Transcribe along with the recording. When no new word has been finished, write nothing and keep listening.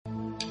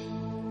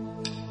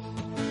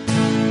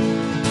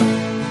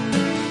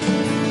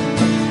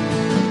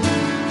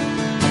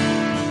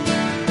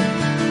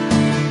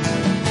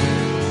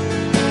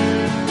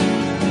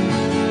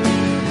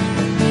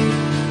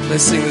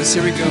Let's sing this.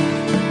 Here we go.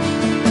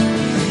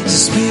 The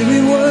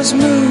Spirit was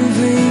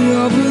moving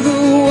over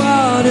the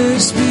water.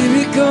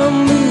 Spirit,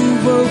 come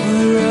move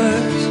over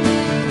us.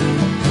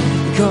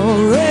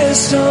 Come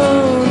rest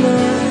on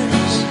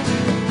us.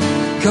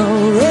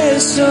 Come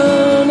rest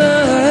on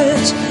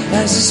us.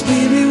 As the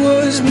Spirit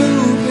was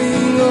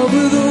moving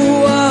over the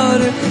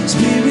water,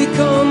 Spirit,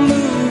 come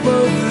move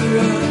over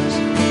us.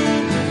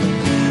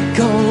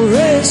 Come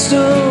rest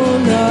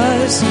on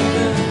us.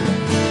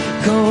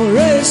 Come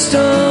rest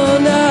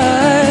on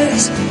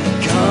us.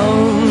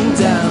 Come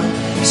down.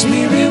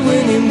 Spirit,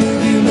 when you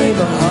move, you make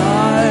my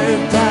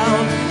heart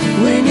pound.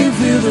 When you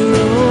fill the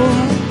room,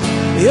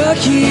 you're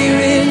here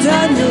and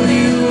I know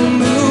you are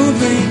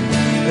moving.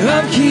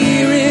 I'm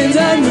here and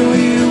I know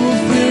you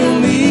will feel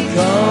me.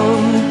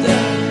 Come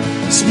down.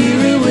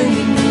 Spirit, when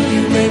you move,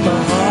 you make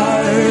my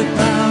heart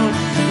pound.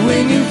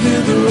 When you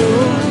fill the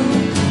room,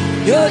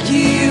 you're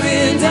here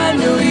and I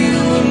know you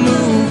are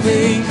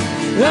moving.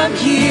 I'm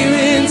here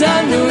and I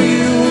know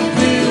you will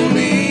feel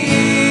me.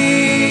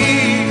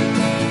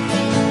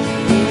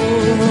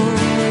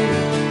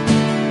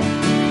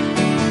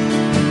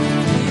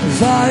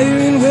 Fire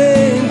and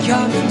wind,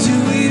 come and do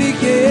it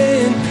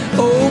again.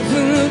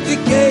 Open up the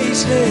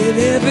gates, let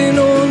heaven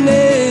on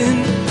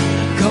in.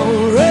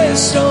 Come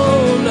rest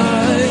on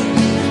us.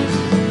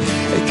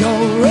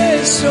 Come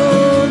rest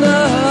on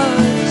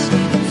us.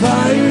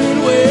 Fire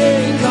and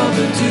wind, come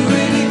and do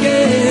it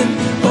again.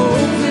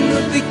 Open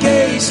up the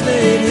gates,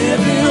 let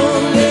heaven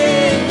on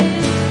in.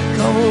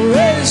 Come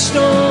rest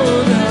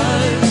on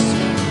us.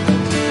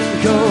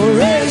 Come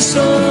rest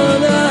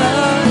on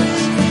us.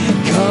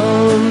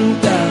 Come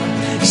down.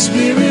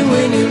 Spirit,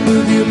 when you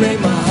move, you make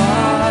my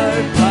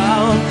heart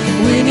pound.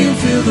 When you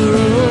fill the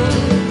room,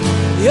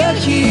 you're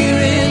here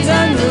and I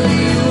know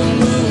you are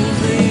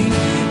moving.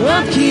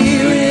 I'm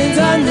here and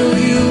I know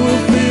you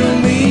will feel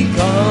me.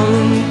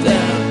 Come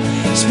down.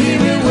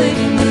 Spirit, when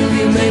you move,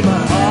 you make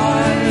my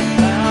heart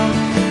pound.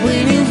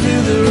 When you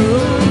fill the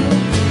room,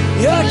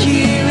 you're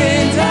here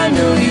and I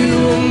know you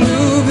are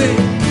moving.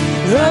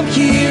 I'm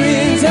here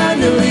and I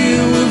know you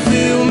will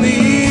feel me.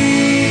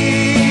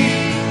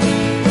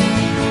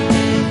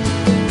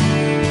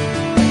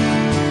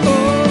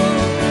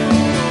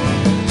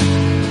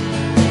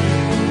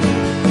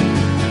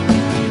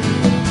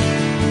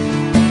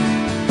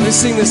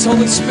 Sing this,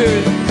 Holy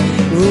Spirit.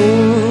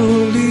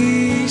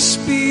 Holy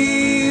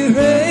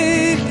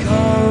Spirit,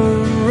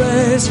 come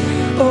rest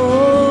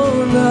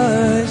on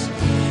us.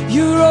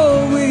 You're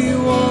all we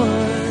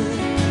want.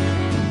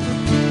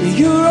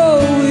 You're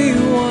all we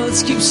want.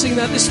 Let's keep singing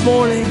that this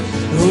morning.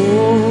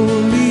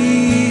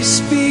 Holy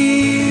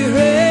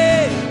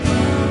Spirit,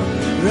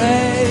 come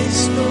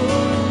rest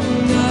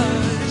on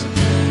us.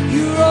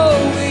 You're all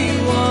we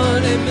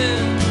want,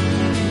 amen.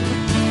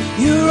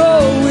 You're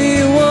all we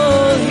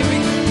want.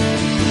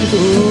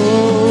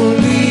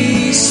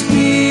 Holy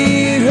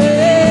Spirit,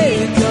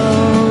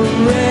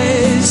 come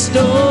rest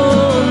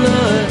on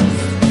us.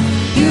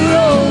 You're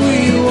all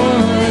we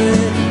want.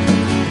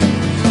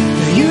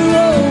 You're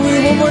all we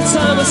want. One more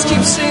time, let's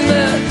keep singing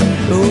that.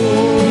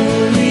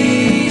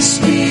 Holy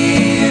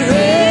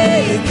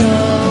Spirit,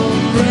 come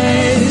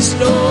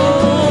rest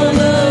on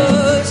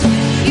us.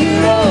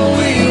 You're all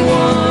we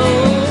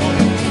want.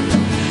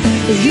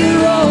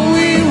 You're all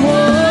we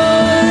want.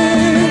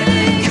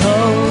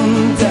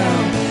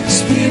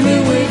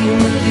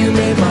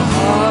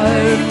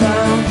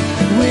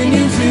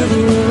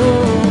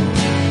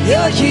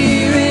 You're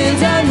here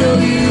and I know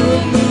you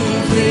are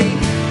moving.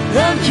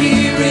 I'm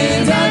here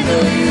and I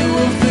know you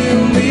will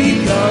feel me.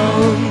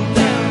 Come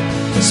down.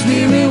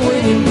 Spirit,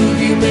 when you move,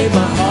 you make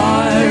my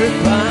heart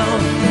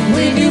pound.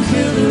 When you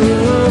fill the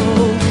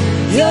room,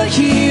 you're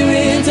here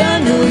and I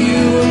know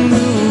you are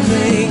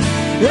moving.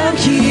 I'm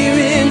here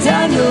and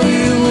I know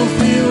you will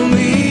feel me.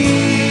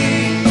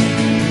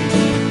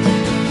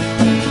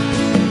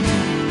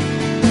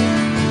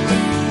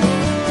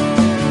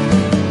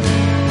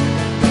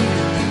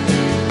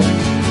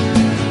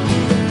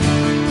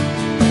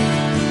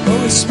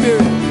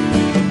 Spirit,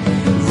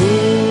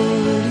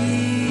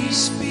 Holy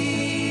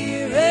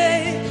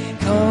Spirit,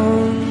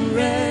 come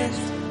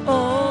rest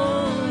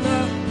on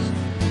us.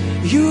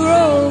 You're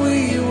all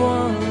we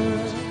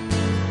want.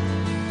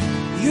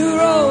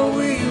 You're all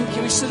we want.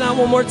 Can we sit down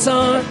one more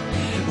time?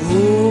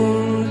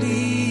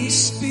 Holy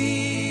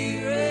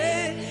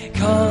Spirit,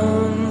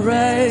 come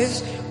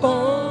rest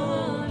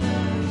on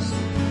us.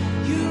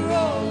 You're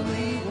all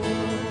we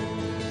want.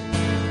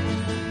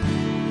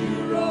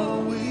 You're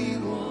all we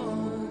want.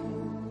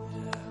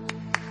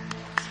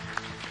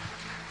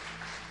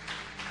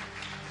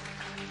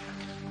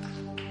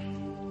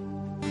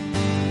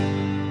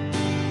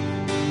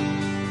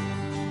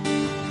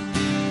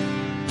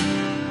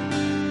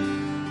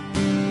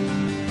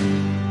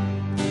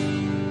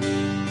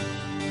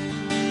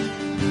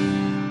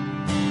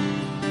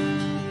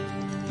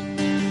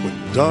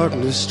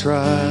 Darkness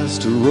tries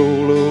to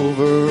roll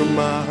over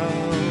my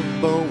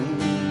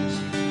bones,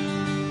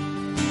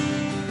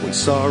 when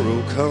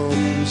sorrow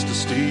comes to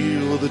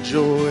steal the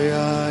joy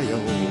I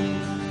own,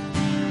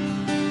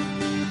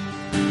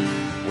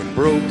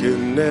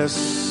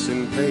 brokenness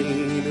and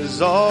pain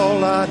is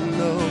all I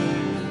know.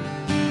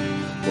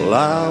 Well,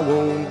 I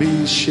won't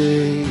be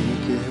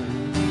shaken.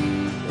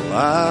 Well,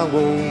 I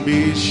won't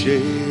be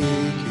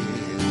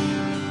shaken.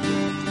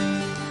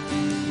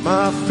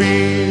 My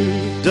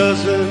fear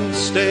doesn't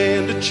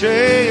stand a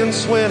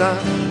chance when I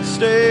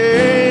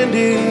stand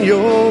in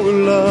your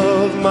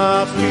love.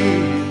 My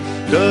fear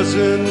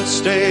doesn't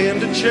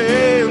stand a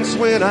chance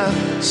when I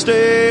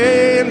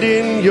stand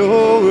in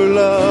your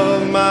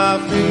love. My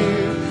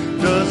fear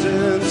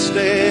doesn't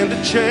stand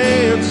a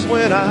chance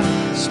when I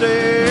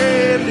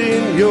stand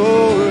in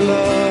your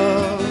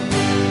love.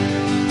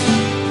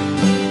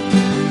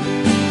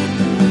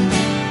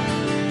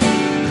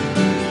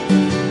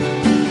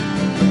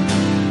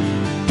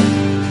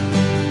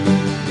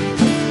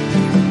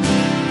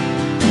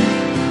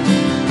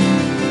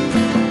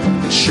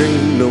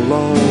 Shame no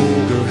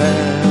longer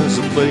has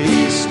a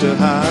place to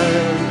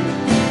hide,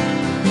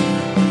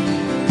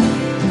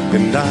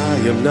 and I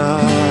am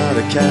not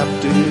a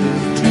captive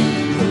to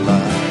the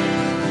lie.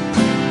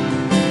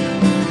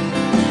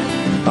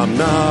 I'm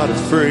not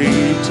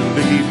afraid to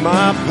leave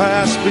my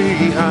past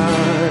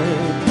behind.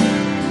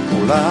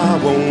 Well, I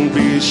won't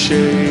be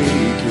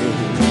shaken.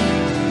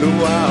 No,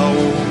 I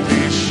won't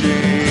be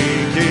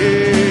shaken.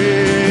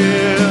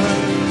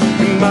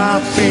 My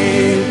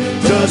fear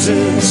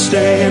doesn't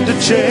stand a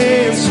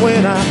chance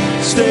when I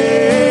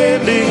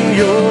stand in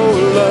your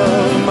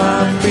love.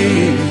 My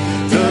fear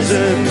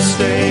doesn't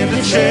stand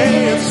a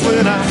chance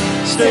when I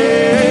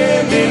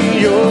stand in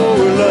your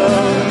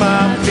love.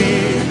 My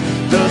fear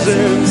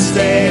doesn't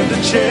stand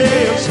a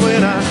chance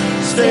when I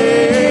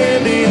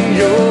stand in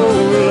your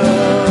love.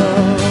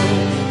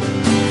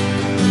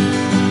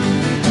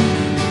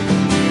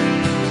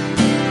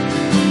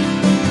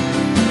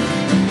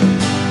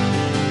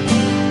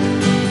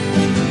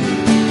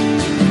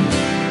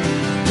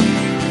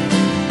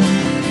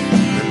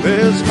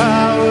 There's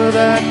power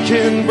that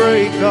can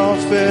break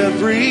off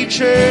every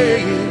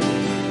chain,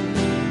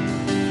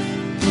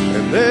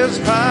 and there's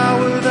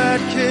power that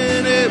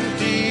can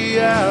empty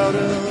out a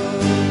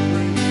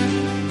grave,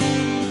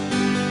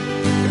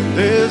 and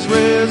there's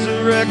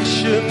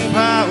resurrection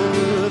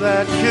power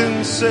that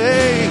can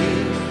save.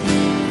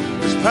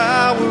 There's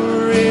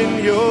power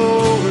in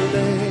your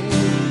name,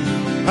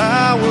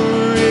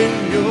 power in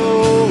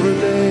your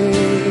name.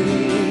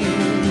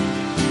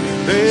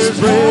 There's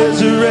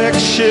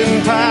resurrection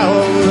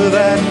power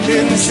that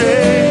can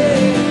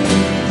save.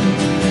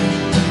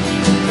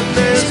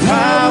 There's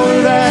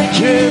power that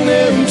can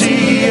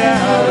empty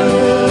out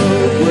a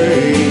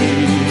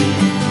grave.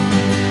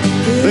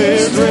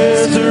 There's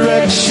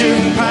resurrection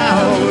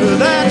power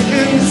that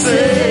can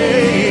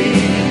save.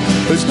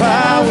 There's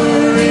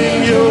power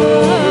in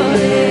your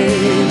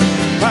name,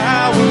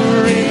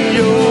 power in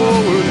your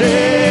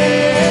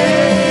name.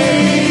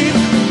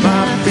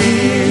 My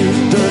fear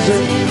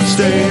doesn't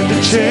stand a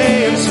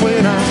chance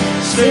when I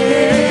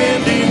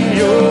stand in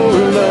your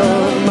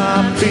love.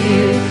 My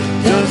fear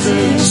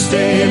doesn't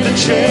stand a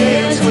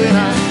chance when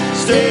I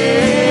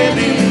stand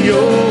in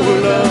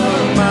your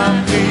love.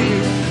 My fear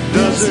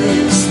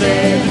doesn't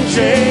stand a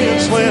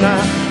chance when I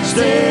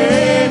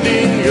stand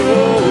in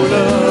your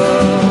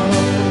love.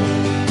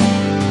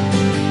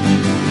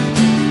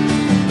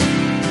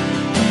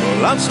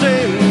 Well, I'm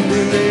standing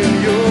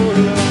in your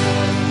love.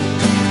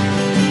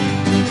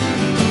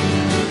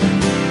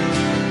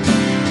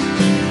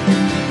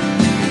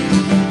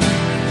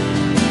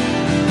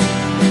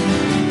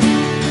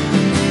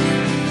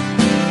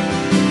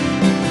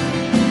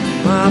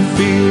 My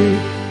fear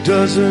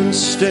doesn't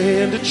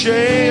stand a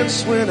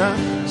chance when I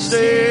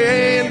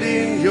stand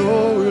in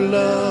your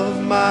love.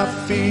 My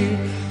fear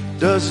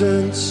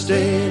doesn't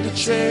stand a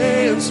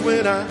chance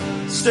when I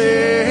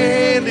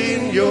stand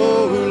in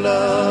your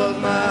love.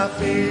 My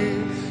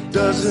fear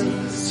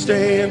doesn't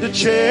stand a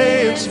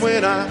chance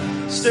when I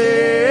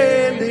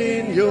stand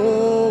in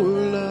your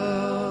love.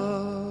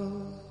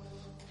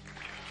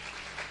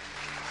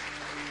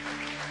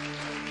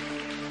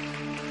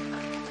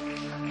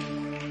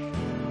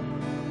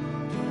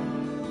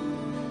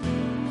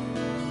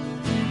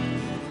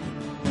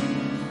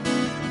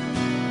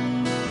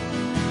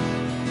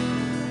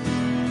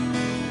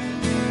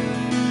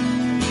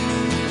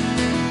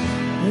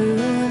 Who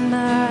am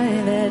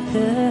I that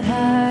the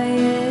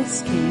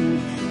highest King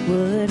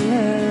would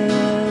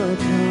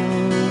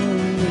welcome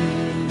me?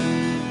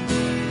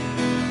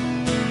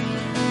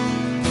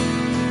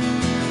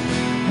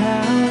 I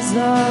was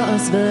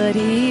lost, but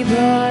He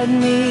brought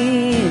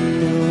me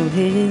in. Oh,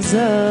 His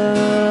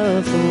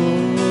love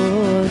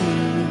for me.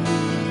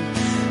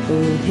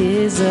 Oh,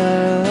 His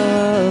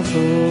love for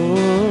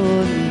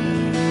me.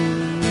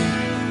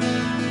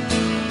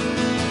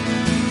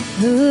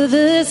 Who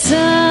the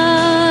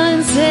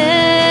Son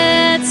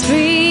sets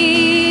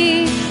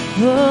free,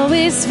 oh,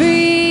 is free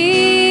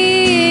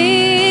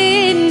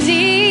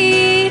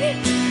indeed.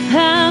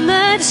 I'm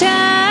a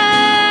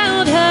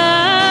child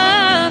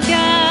of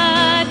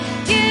God,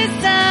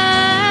 yes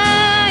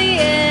I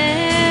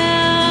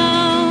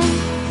am.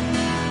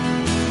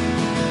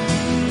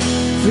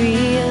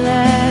 Free at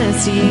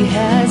last, He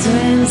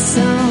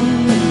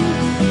song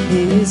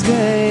His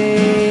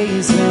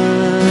grace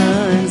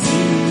runs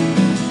deep.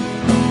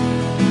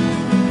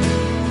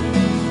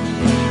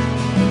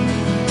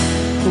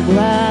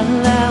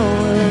 While I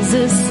was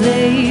a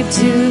slave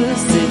to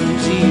sin,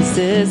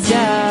 Jesus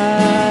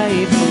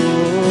died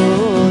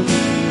for me.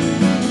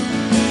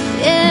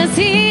 Yes,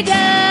 He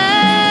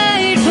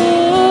died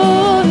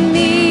for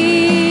me.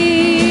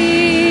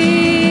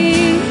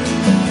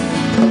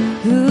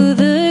 Who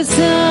the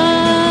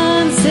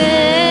Son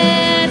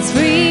sets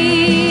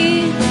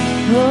free,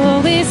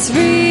 oh, it's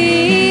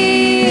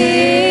free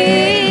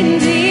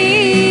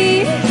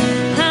indeed.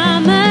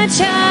 I'm a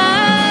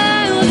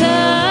child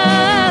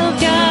of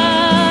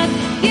God,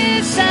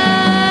 yes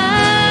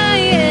I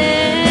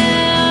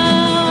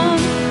am.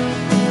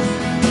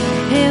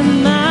 In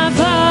my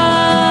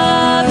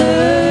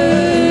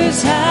Father's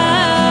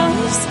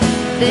house,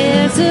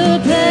 there's a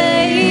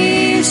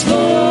place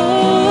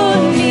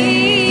for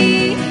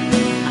me.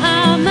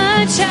 I'm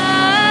a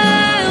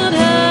child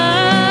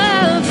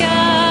of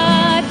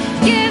God,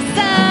 yes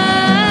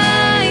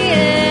I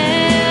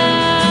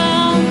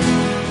am.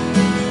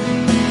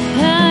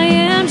 I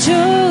am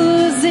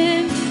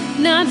chosen,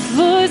 not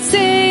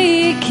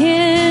forsaken.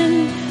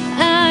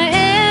 I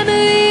am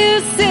who you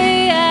say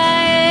I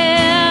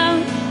am.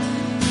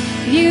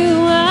 You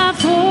are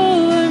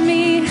for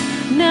me,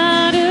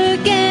 not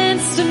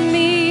against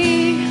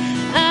me.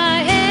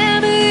 I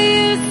am who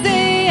you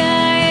say I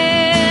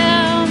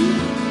am.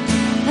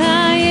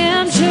 I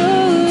am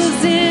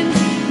chosen,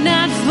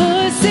 not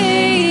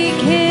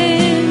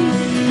forsaken.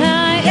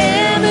 I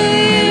am who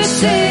you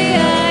say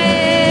I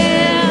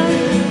am.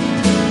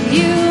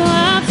 You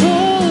are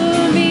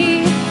for me,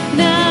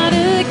 not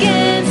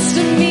against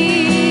me.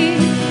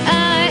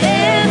 I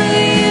am who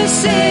you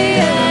say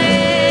I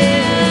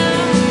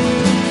am.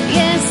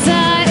 Yes,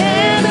 I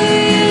am who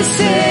you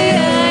say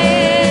I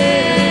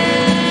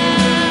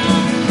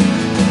am.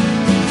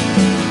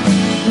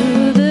 Who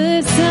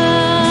the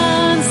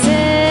Son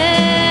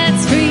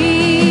sets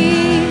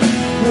free,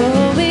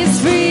 oh, it's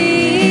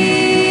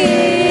free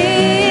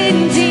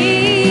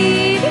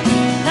indeed.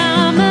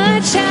 I'm a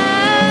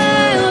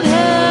child of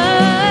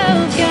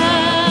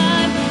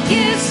God,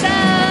 yes I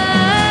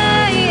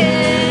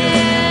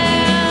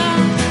am.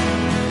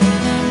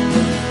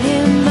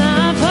 In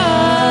my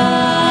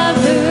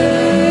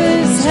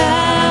Father's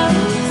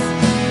house,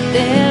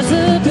 there's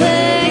a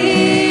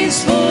place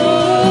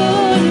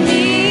for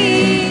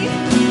me.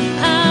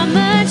 I'm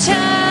a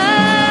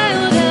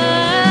child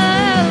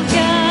of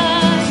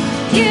God,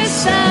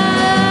 yes I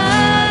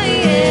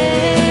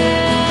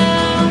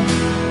am.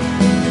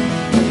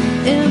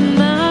 In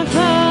my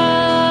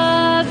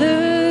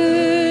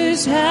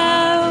Father's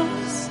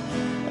house,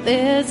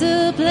 there's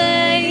a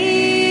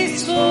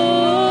place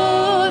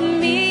for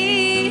me.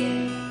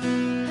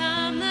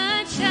 I'm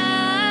a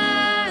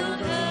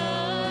child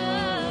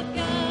of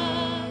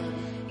God,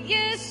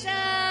 yes I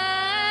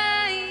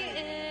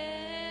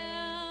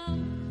am.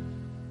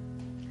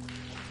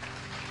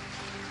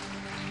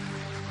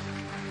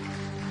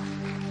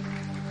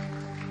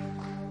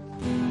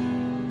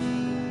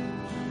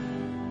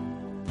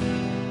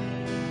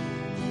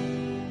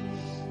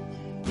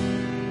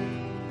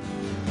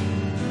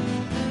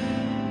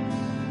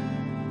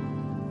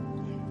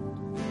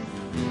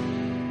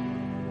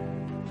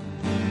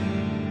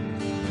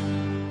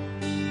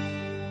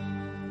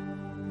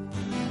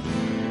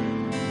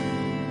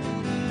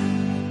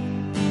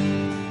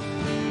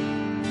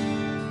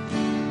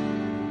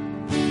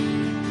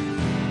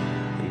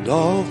 And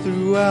all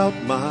throughout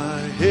my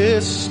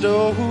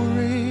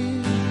history,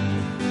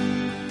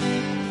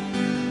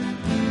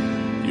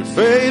 your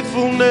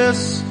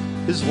faithfulness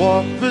has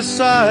walked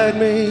beside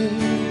me.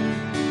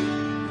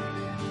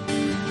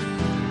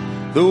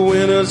 The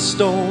winter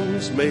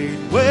storms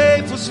made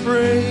way for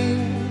spring.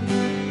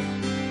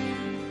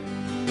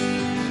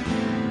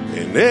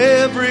 In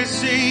every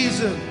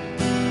season,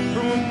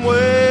 from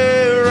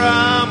where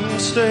I'm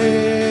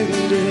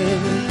standing,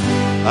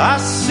 I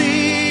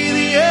see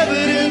the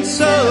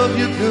evidence of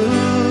your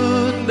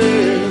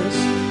goodness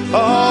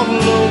all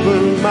over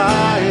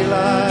my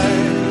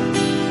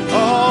life,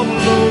 all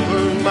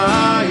over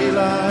my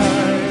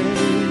life.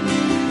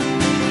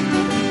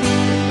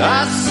 And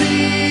I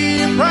see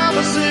your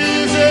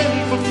promises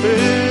and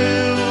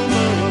fulfillment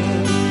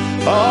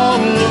all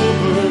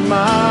over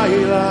my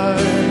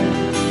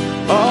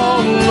life,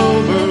 all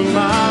over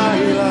my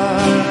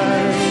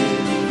life.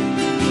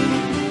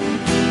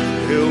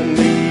 Help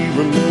me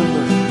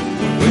remember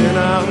when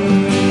I'm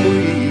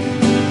weak.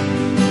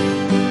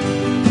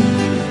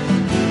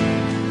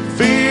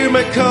 Fear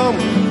may come,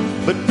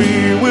 but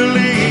fear will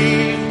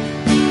leave.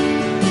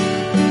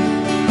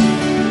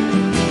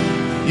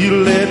 You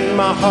led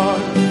my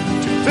heart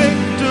to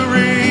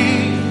victory.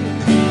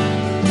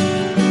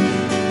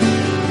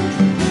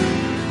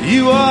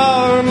 You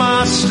are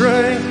my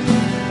strength,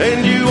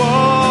 and you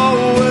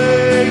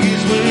always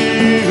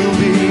will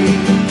be.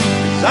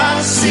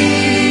 I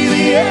see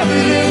the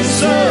evidence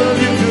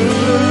of your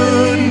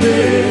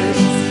goodness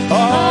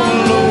all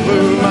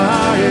over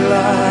my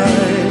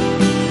life,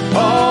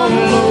 all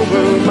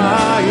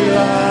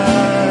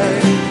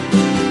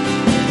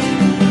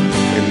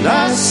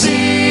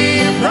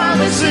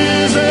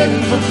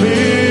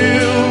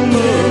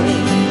fulfillment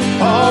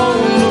all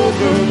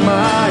over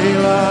my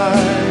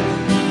life,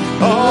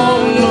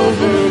 all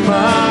over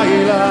my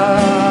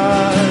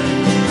life.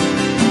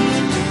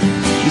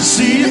 You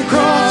see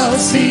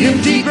across the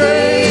empty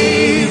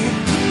grave,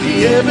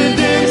 the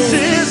evidence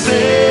is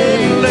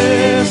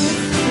endless.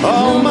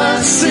 All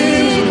my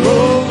sins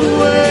rolled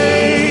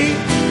away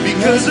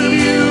because of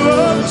you,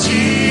 oh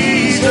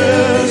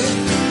Jesus.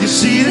 You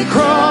see the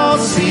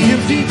cross, the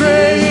empty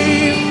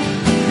grave,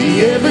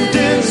 the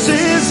evidence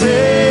is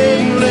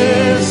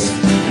endless,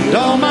 and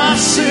all my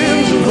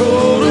sins are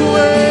rolled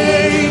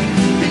away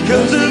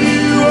because of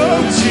you,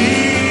 oh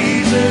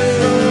Jesus.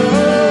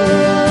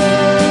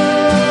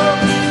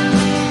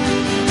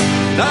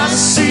 I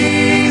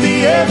see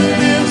the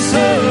evidence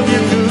of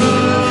your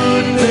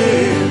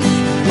goodness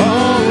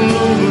all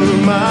over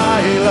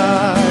my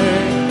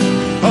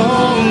life,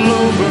 all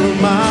over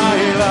my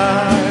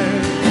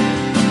life.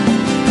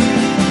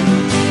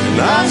 And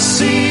I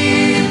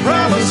see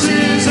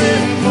promises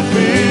and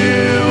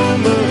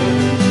fulfillment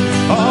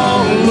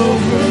all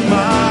over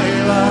my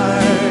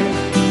life,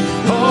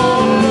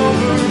 all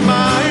over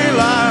my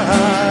life.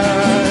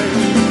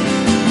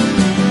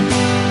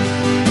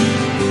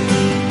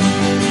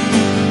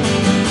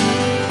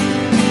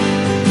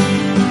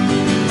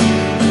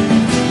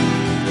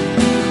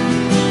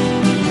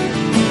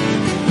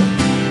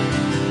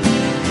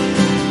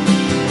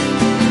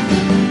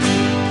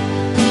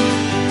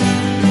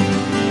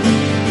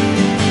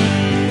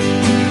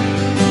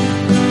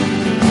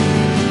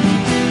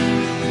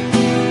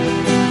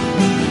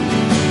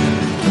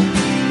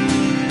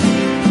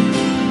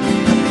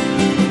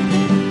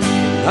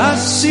 I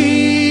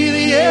see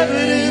the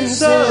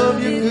evidence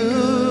of your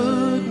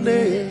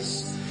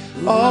goodness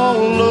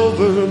all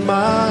over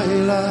my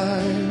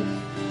life,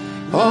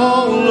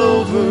 all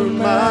over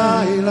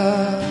my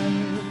life.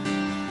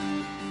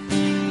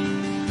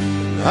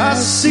 I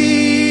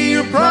see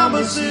your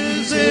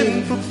promises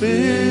in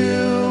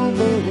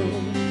fulfillment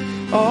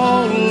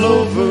all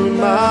over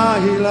my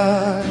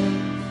life,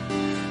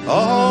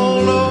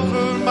 all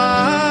over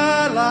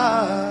my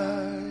life.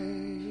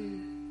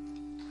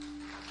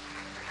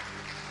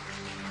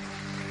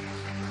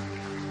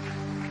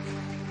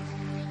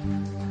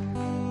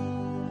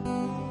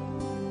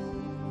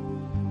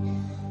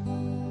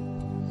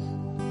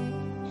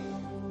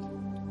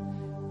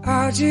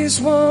 I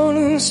just want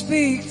to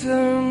speak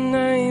the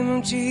name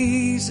of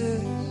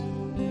Jesus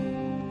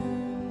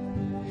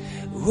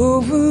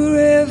over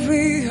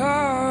every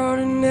heart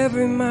and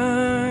every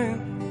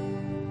mind.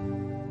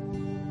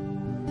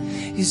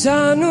 'Cause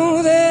I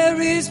know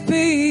there is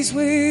peace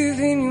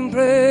within your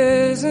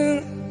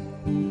presence.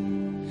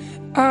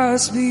 I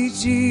speak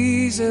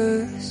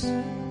Jesus.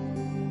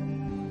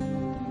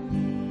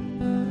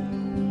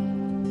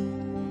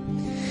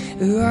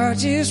 I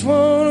just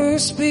want to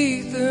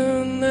speak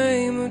the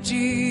name of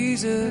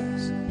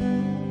Jesus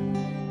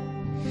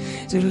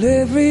till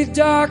every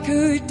dark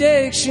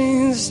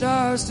addiction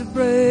starts to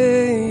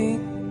break,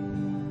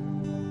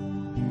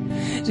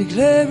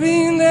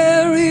 declaring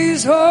there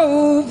is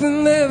hope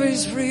and there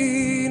is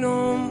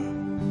freedom.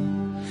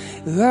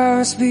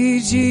 I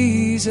speak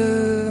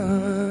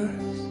Jesus,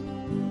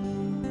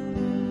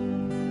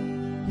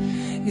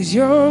 'cause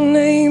your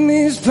name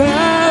is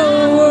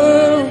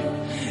power,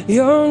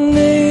 your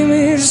name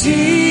is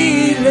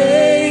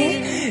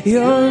healing,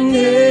 your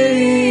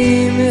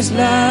name is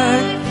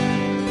life.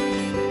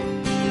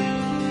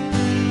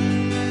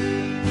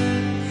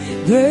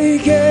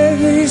 Break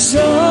every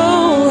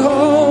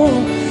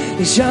stronghold,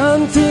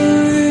 shine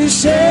through the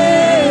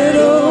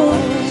shadows,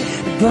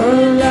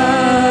 burn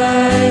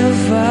like a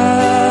fire.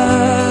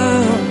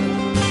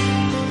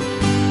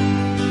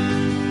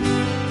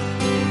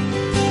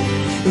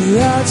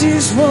 I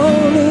just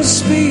want to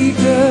speak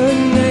the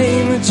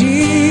name of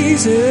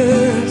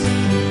Jesus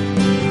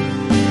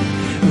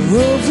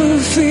over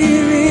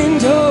fear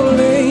and all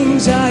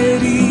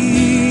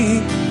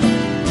anxiety,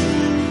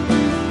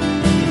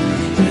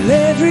 till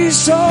every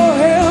soul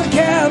held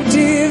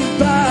captive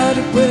by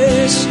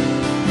depression.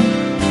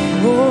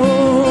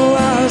 Oh,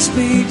 I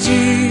speak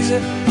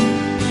Jesus.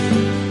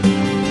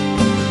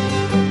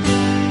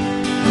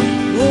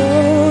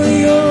 Oh,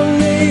 your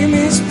name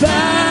is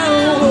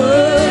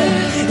power,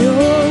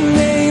 your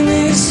name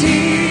is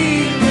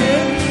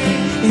healing,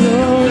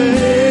 your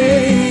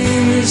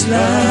name is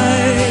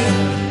life.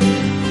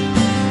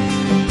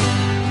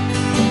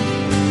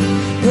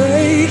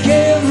 Break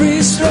every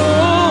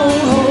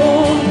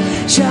stronghold,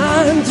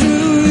 shine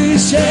through the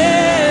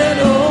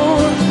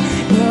shadows,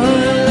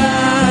 burn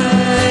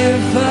like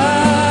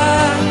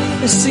fire.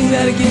 Let's sing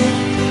that again.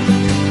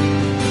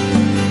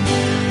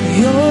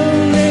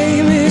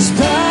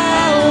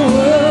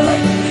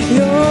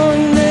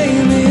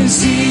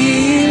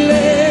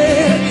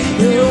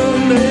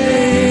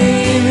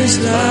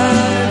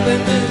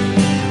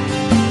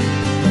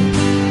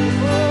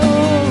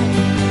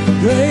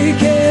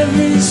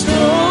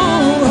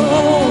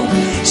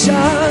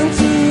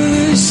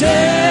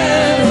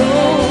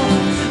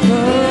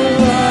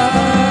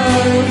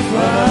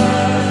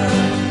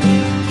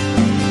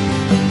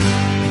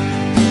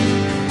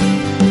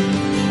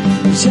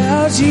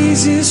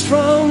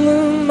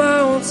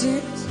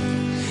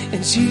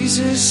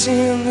 Jesus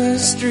in the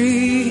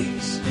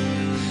streets,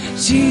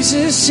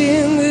 Jesus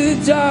in the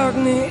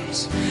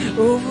darkness,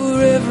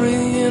 over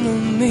every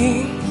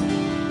enemy.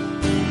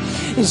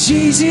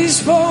 Jesus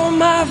for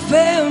my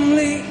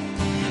family,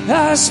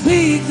 I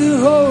speak the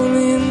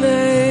holy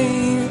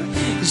name,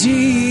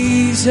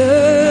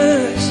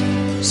 Jesus.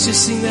 Let's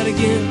just sing that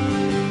again.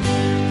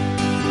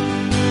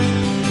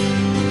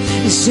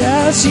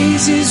 Shout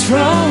Jesus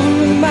from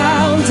the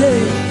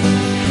mountain,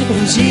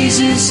 and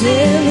Jesus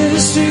in the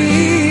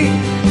street,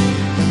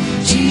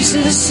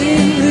 Jesus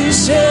in the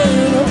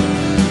shadow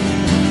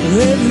of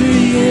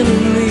every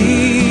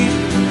enemy.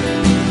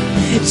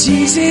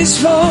 Jesus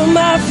for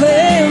my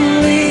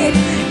family,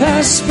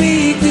 I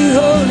speak the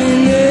holy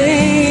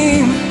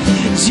name,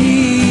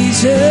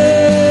 Jesus.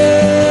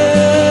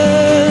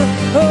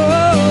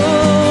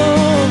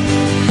 Oh,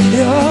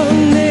 your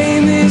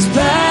name is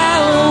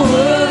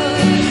power,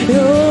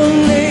 your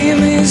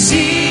name is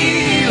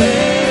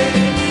healing,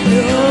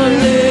 your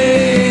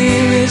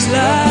name is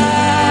life.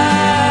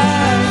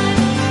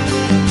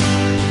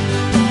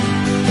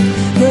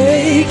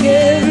 Break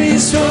every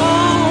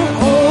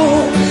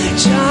stronghold,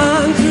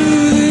 shine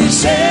through the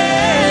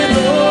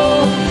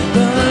shadow,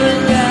 burn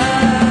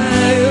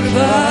like a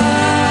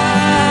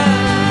fire.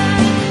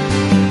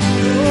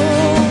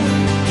 Oh,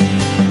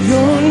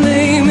 your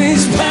name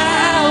is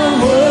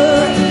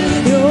power,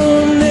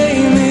 your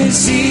name is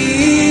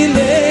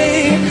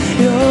healing,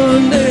 your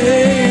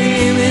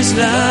name is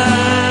life.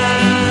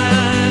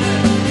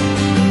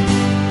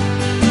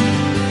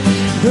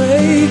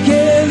 Break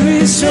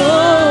every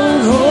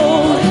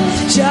stronghold,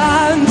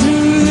 shine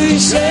through the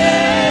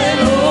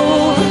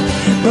shadow,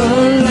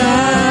 burn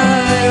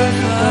like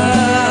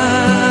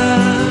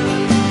fire.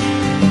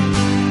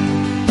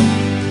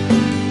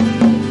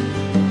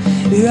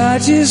 I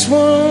just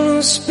want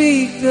to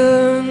speak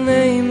the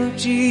name of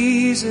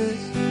Jesus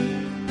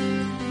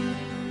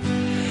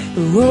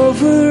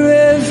over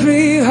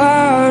every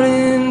heart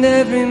and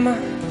every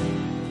mind.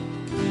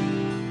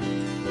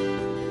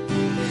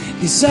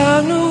 'Cause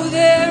I know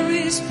there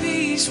is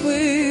peace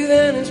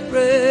within His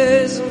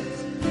presence.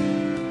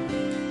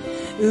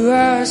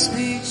 I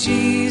speak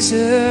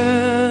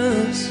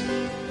Jesus.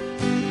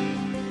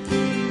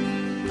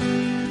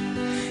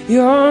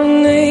 Your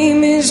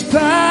name is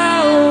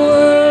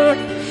power,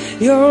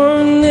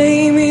 your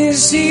name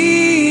is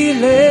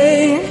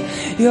healing,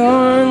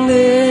 your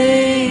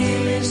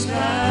name is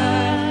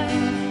life.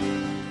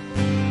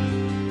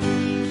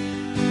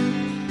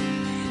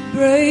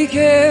 Break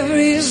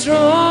every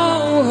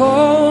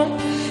stronghold,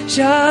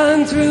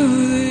 shine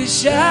through the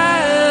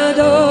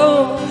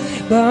shadow,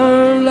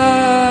 burn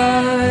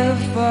like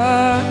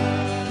fire.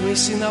 Can we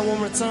sing that one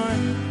more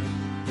time?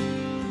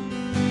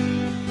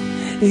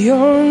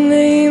 Your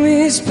name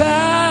is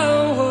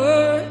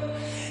power,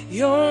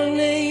 your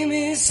name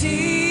is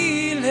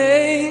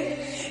healing,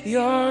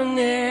 your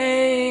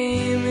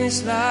name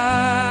is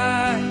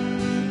life.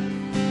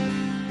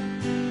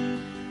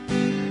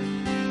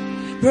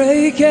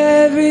 Break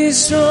every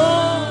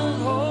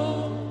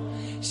stronghold,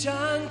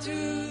 shine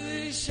through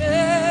the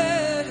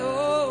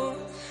shadow,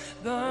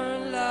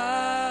 burn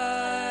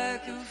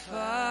like a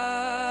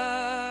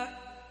fire.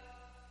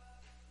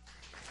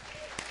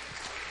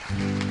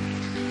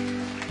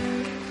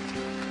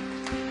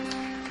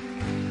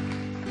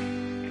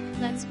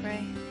 Let's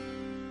pray.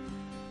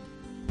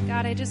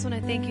 God, I just want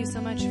to thank you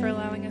so much for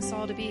allowing us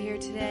all to be here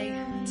today,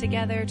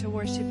 together to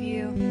worship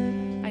you.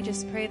 I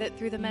just pray that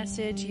through the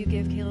message you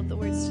give Caleb the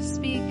words to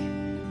speak,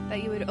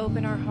 that you would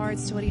open our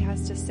hearts to what he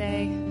has to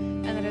say,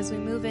 and that as we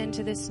move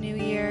into this new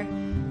year,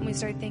 and we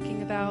start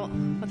thinking about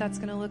what that's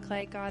going to look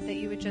like, God, that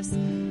you would just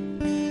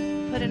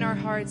put in our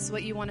hearts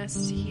what you want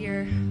us to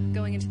hear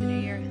going into the new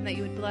year, and that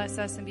you would bless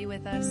us and be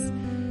with us,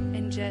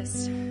 and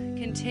just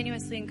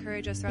continuously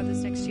encourage us throughout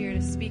this next year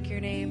to speak your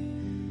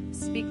name,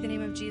 speak the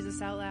name of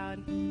Jesus out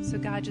loud. So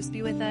God, just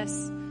be with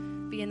us,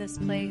 be in this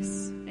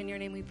place. In your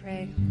name we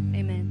pray.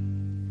 Amen.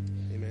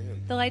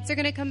 Amen. The lights are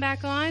going to come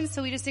back on,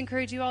 so we just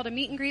encourage you all to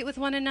meet and greet with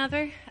one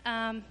another.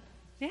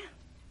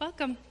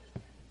 Welcome.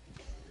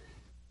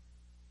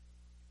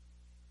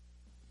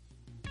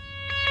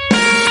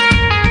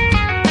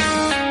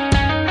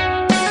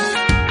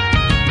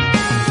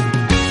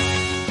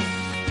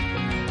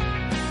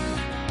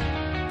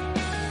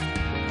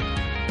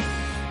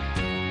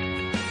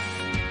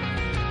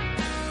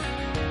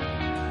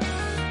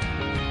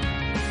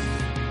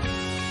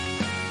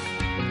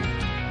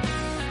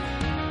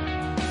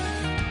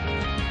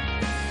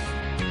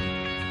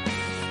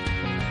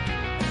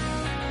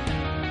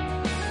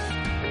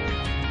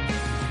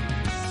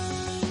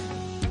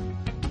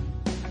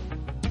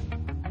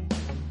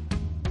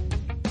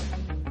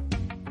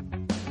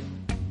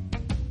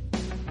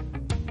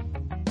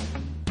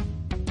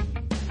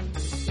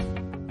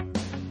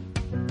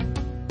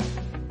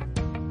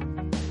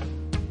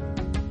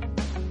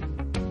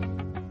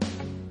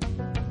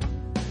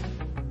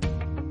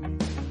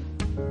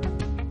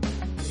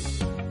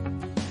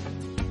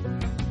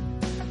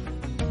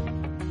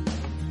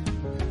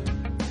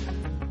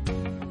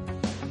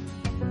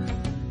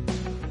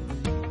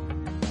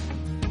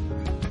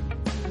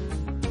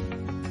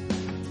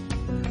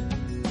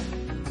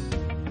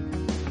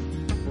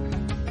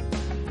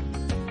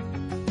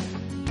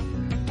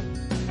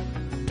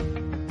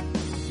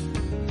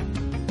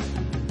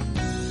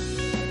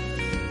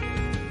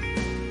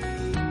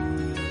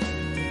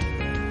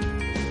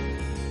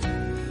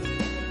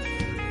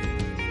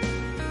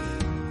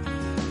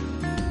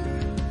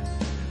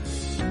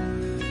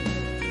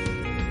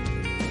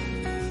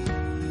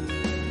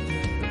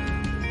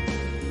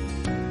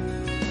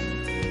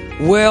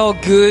 Well,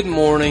 good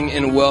morning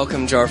and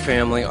welcome, Jar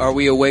family. Are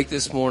we awake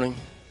this morning?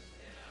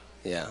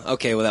 Yeah.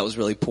 Okay, well, that was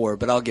really poor,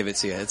 but I'll give it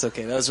to you. It's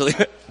okay. That was really...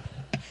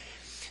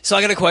 So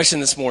I got a question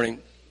this morning.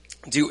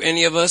 Do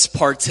any of us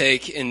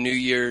partake in New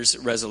Year's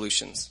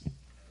resolutions?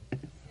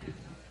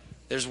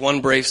 There's one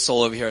brave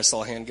soul over here. I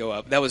saw a hand go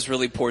up. That was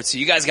really poor, too.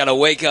 You guys got to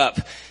wake up.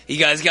 You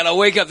guys got to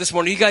wake up this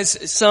morning. You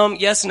guys, some,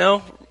 yes,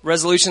 no?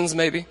 Resolutions,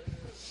 maybe?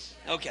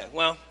 Okay,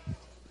 well...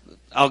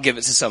 I'll give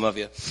it to some of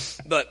you.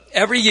 But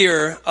every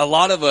year, a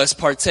lot of us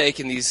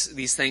partake in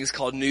these things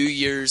called New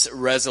Year's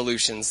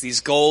resolutions, these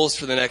goals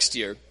for the next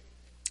year.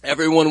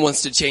 Everyone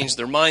wants to change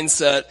their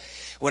mindset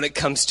when it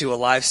comes to a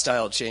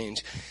lifestyle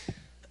change.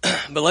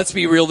 But let's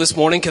be real this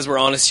morning, because we're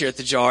honest here at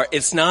the Jar.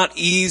 It's not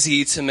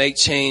easy to make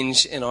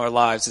change in our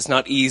lives. It's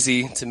not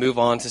easy to move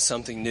on to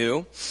something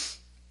new.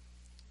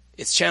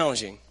 It's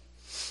challenging.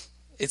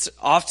 It's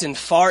often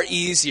far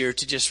easier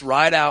to just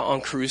ride out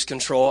on cruise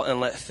control and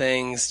let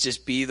things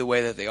just be the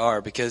way that they are,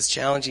 because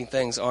challenging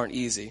things aren't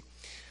easy.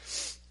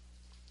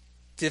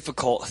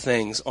 Difficult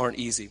things aren't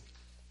easy.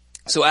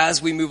 So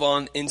as we move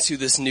on into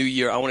this new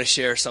year, I want to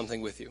share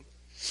something with you.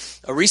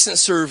 A recent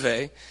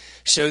survey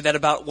showed that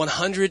about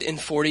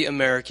 140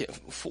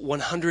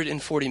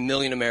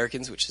 million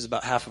Americans, which is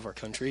about half of our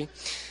country,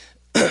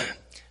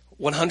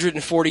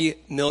 140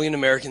 million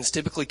Americans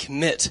typically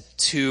commit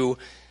to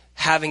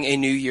having a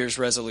New Year's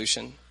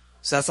resolution.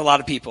 So that's a lot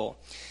of people.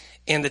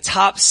 And the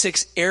top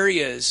 6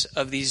 areas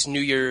of these New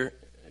Year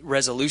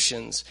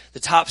resolutions, the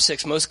top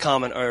 6 most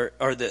common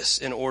are this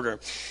in order: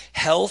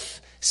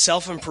 health,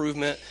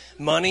 self-improvement,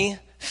 money,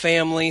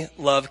 family,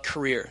 love,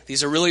 career.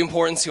 These are really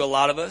important to a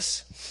lot of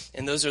us,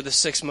 and those are the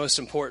 6 most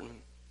important.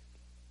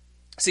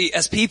 See,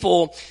 as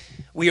people,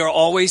 we are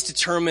always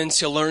determined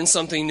to learn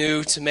something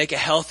new, to make a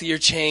healthier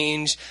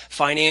change,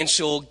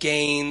 financial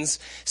gains,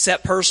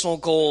 set personal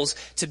goals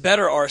to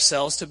better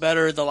ourselves, to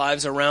better the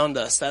lives around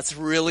us. That's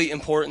really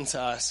important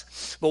to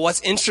us. But what's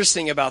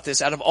interesting about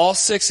this, out of all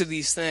 6 of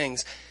these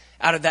things,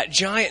 out of that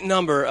giant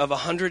number of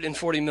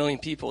 140 million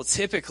people,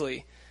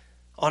 typically,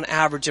 on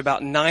average,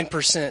 about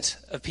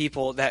 9% of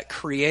people that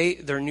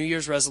create their New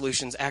Year's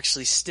resolutions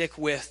actually stick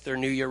with their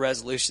New Year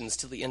resolutions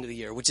till the end of the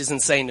year, which is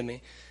insane to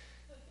me.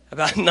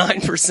 About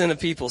 9%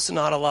 of people, so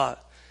not a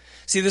lot.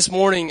 See, this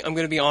morning, I'm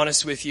going to be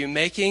honest with you.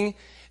 Making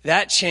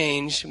that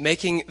change,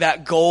 making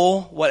that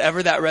goal,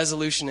 whatever that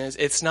resolution is,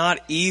 it's not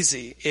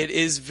easy. It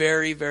is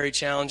very, very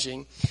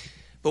challenging.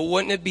 But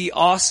wouldn't it be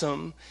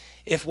awesome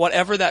if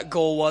whatever that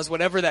goal was,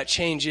 whatever that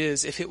change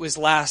is, if it was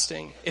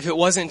lasting, if it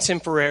wasn't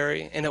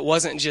temporary, and it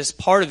wasn't just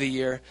part of the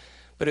year,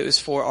 but it was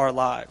for our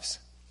lives,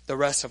 the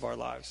rest of our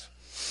lives.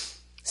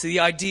 So the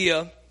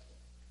idea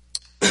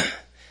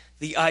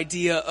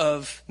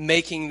of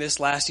making this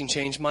lasting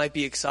change might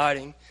be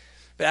exciting,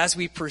 but as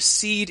we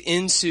proceed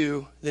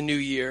into the new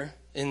year,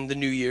 in the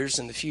New Year's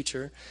in the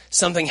future,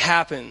 something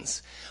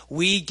happens.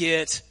 We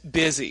get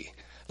busy.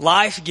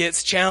 Life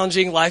gets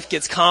challenging. Life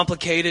gets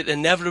complicated.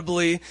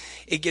 Inevitably,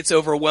 it gets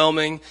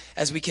overwhelming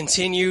as we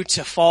continue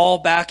to fall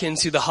back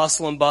into the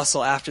hustle and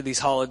bustle after these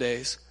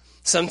holidays.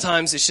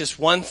 Sometimes it's just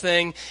one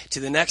thing to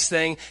the next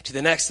thing, to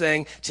the next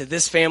thing, to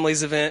this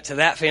family's event, to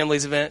that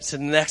family's event, to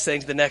the next thing,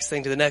 to the next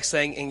thing, to the next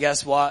thing. And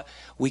guess what?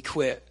 We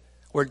quit.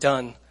 We're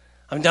done.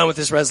 I'm done with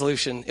this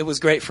resolution. It was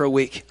great for a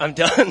week. I'm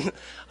done.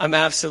 I'm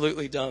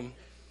absolutely done.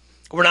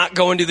 We're not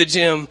going to the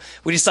gym.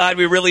 We decide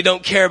we really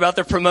don't care about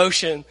the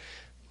promotion.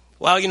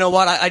 Well, you know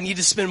what? I need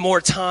to spend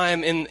more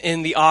time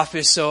in the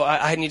office, so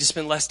I need to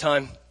spend less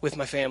time with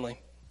my family.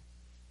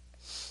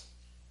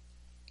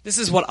 This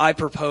is what I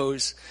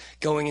propose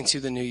going into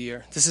the new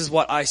year. This is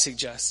what I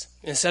suggest.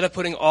 Instead of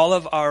putting all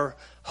of our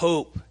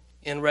hope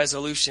in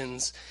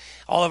resolutions,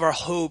 all of our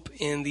hope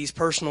in these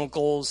personal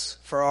goals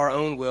for our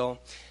own will,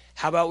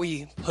 how about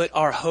we put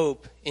our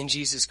hope in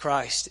Jesus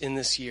Christ in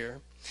this year?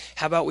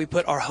 How about we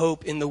put our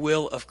hope in the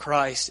will of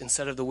Christ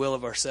instead of the will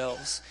of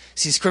ourselves?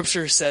 See,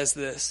 Scripture says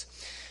this.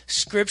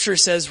 Scripture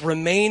says,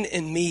 "Remain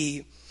in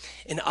me,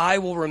 and I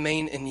will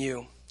remain in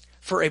you.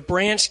 For a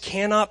branch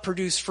cannot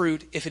produce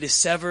fruit if it is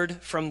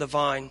severed from the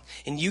vine,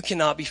 and you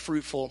cannot be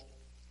fruitful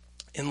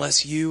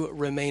unless you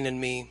remain in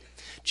me."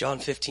 John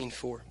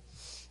 15:4.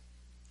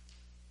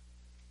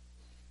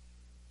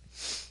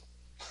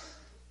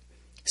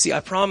 See, I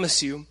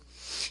promise you,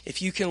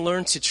 if you can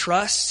learn to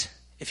trust,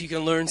 if you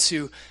can learn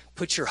to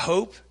put your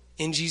hope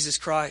in Jesus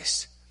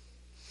Christ,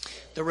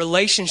 the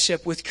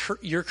relationship with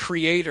your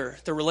Creator,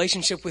 the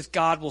relationship with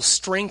God will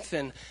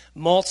strengthen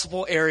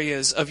multiple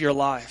areas of your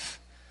life.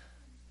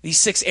 These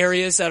 6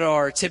 areas that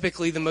are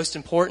typically the most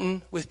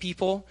important with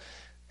people: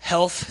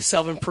 health,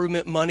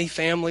 self-improvement, money,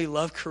 family,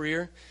 love,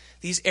 career.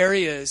 These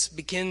areas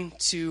become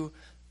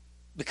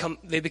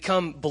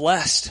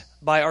blessed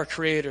by our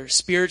Creator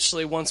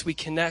spiritually once we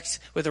connect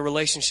with a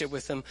relationship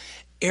with Him.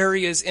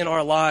 Areas in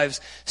our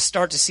lives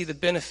start to see the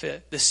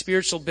benefit, the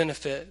spiritual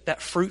benefit, that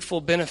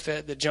fruitful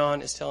benefit that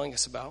John is telling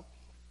us about.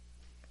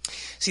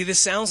 See, this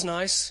sounds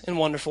nice and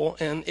wonderful,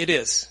 and it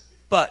is.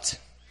 But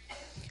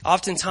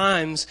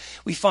Oftentimes,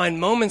 we find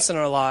moments in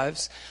our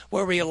lives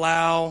where we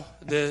allow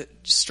the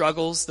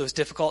struggles, those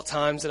difficult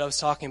times that I was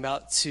talking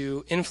about,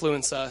 to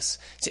influence us,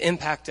 to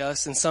impact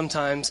us, and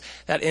sometimes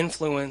that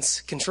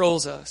influence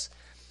controls us.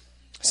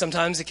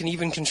 Sometimes it can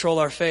even control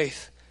our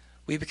faith.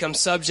 We become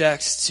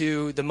subjects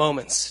to the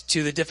moments,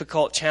 to the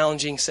difficult,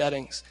 challenging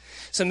settings.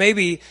 So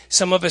maybe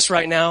some of us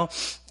right now,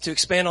 to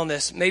expand on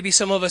this, maybe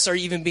some of us are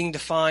even being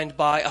defined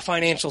by a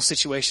financial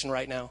situation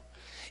right now.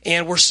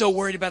 And we're so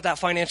worried about that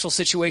financial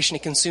situation,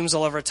 it consumes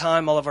all of our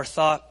time, all of our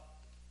thought.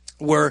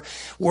 We're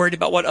worried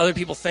about what other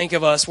people think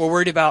of us. We're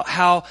worried about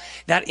how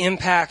that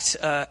impact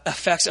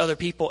affects other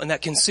people, and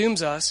that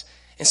consumes us.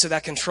 And so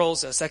that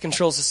controls us. That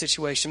controls the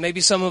situation.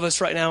 Maybe some of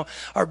us right now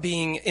are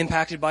being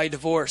impacted by a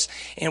divorce,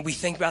 and we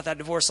think about that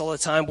divorce all the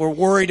time. We're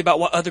worried about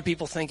what other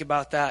people think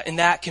about that, and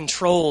that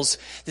controls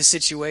the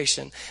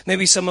situation.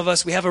 Maybe some of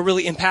us, we have a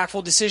really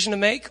impactful decision to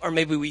make, or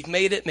maybe we've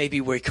made it. Maybe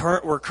we're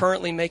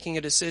currently making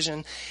a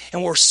decision,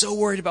 and we're so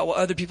worried about what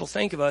other people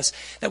think of us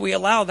that we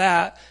allow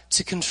that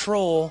to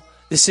control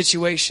the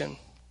situation.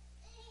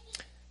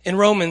 In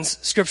Romans,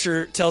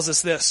 Scripture tells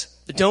us this: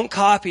 don't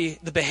copy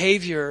the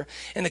behavior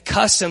and the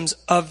customs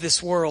of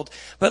this world,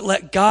 but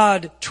let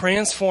God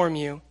transform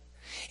you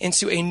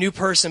into a new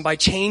person by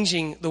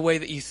changing the way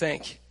that you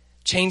think.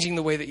 Changing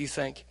the way that you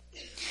think.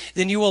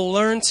 Then you will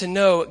learn to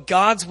know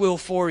God's will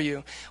for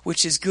you,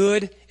 which is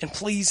good and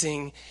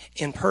pleasing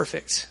and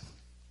perfect.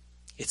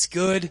 It's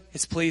good,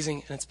 it's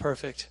pleasing, and it's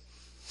perfect.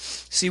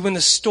 See, when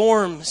the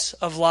storms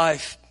of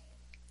life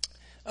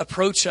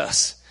approach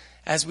us,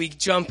 as we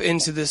jump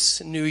into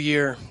this new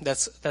year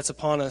that's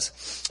upon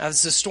us,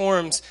 as the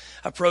storms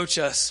approach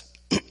us,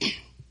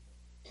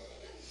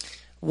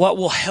 what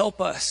will help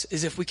us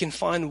is if we can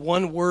find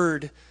one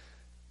word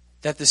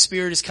that the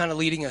Spirit is kind of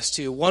leading us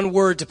to, one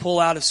word to pull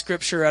out of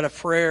Scripture, out of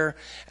prayer,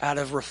 out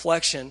of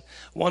reflection,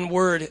 one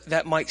word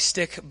that might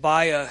stick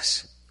by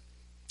us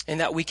and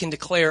that we can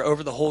declare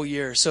over the whole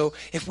year. So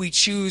if we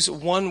choose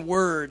one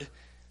word,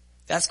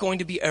 that's going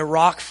to be a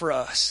rock for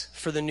us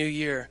for the new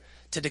year,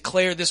 to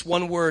declare this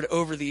one word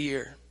over the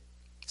year.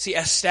 See,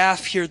 as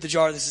staff here at the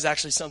Jar, this is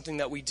actually something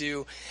that we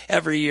do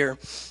every year.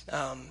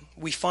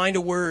 We find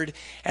a word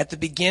at the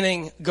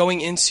beginning,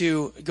 going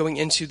into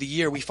the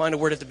year. We find a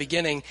word at the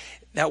beginning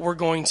that we're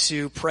going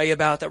to pray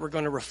about, that we're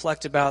going to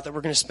reflect about, that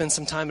we're going to spend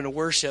some time in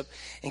worship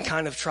and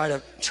kind of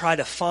try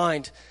to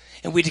find.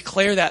 And we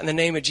declare that in the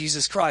name of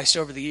Jesus Christ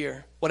over the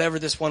year, whatever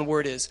this one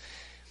word is.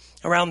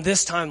 Around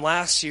this time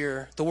last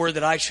year, the word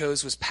that I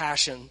chose was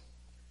passion.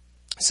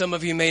 Some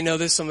of you may know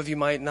this, some of you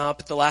might not,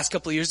 but the last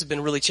couple of years have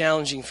been really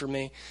challenging for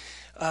me.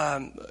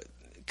 A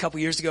couple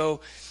of years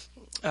ago,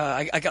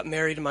 I got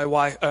married, and my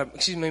wife,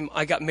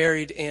 I got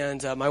married,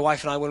 and my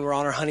wife and I, when we were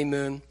on our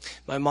honeymoon,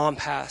 my mom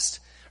passed.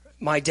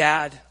 My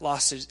dad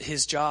lost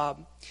his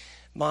job.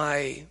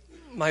 My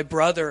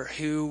brother,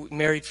 who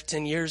married for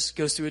 10 years,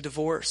 goes through a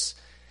divorce.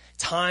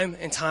 Time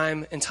and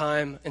time and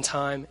time and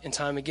time and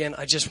time again,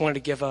 I just wanted to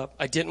give up.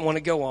 I didn't want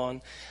to go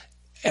on.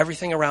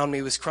 Everything around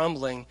me was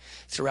crumbling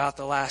throughout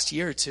the last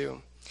year or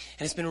two.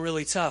 And it's been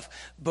really tough.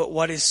 But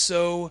what is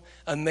so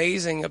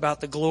amazing about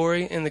the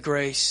glory and the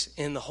grace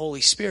in the Holy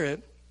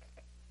Spirit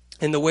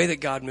and the way that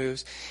God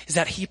moves is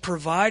that He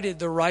provided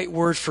the right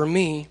word for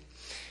me,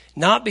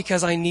 not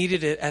because I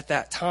needed it at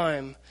that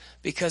time,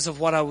 because of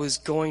what I was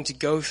going to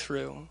go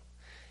through.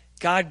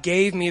 God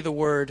gave me the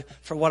word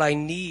for what I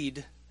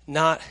need,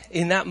 not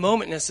in that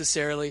moment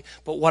necessarily,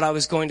 but what I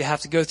was going to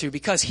have to go through,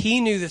 because He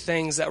knew the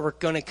things that were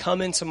going to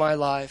come into my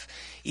life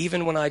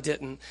even when I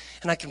didn't.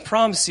 And I can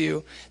promise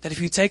you that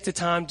if you take the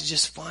time to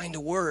just find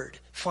a word,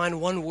 find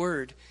one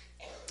word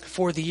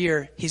for the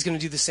year, He's going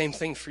to do the same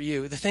thing for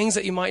you. The things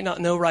that you might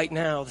not know right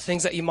now, the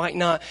things that you might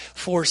not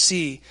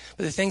foresee,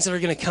 but the things that are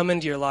going to come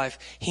into your life,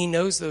 He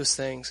knows those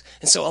things.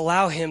 And so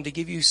allow Him to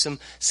give you some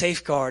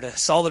safeguard, a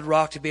solid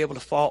rock to be able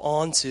to fall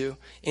onto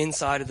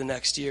inside of the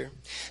next year.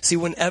 See,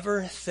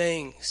 whenever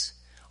things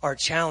are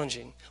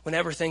challenging,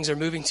 whenever things are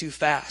moving too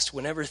fast,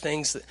 whenever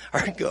things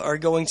are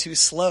going too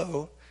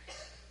slow,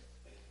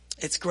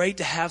 it's great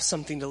to have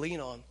something to lean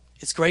on.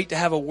 It's great to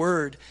have a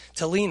word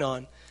to lean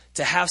on,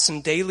 to have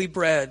some daily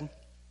bread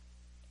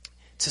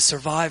to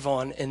survive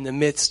on in the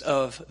midst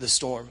of the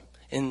storm,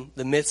 in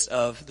the midst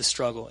of the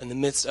struggle, in the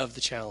midst of the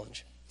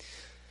challenge.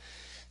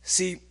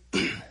 See,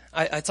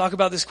 I talk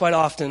about this quite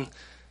often.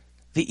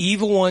 The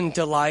evil one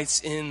delights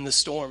in the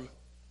storm.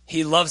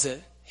 He loves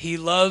it. He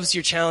loves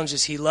your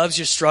challenges. He loves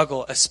your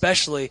struggle,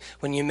 especially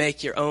when you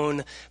make your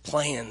own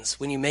plans,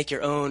 when you make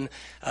your own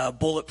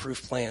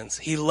bulletproof plans.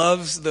 He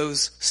loves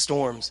those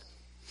storms.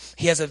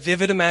 He has a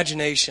vivid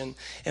imagination,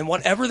 and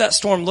whatever that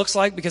storm looks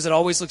like, because it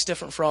always looks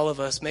different for all of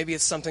us. Maybe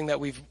it's something that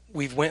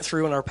we've went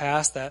through in our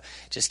past that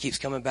just keeps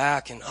coming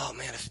back, and oh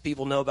man, if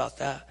people know about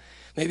that.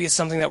 Maybe it's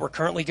something that we're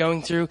currently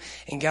going through,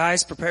 and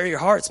guys, prepare your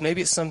hearts.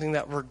 Maybe it's something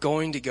that we're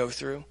going to go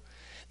through.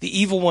 The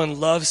evil one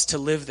loves to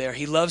live there.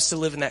 He loves to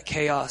live in that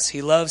chaos.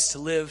 He loves to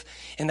live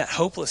in that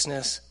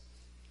hopelessness.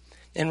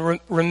 And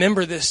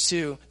remember this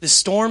too. The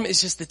storm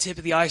is just the tip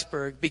of the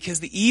iceberg,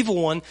 because the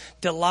evil one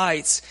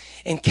delights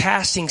in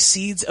casting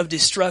seeds of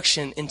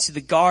destruction into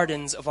the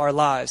gardens of our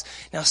lives.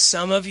 Now,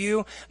 some of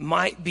you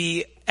might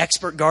be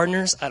expert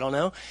gardeners. I don't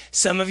know.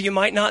 Some of you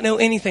might not know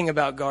anything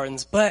about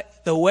gardens,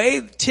 but the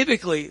way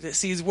typically that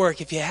seeds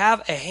work, if you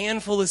have a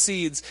handful of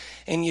seeds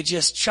and you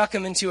just chuck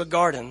them into a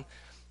garden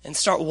and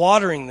start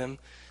watering them,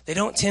 they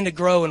don't tend to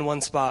grow in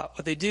one spot.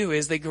 What they do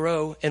is they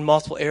grow in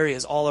multiple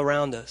areas all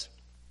around us.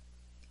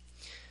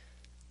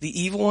 The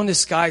evil one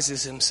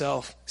disguises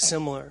himself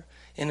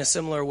in a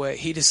similar way.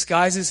 He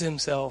disguises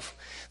himself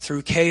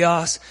through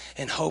chaos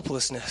and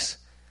hopelessness.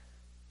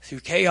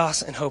 Through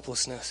chaos and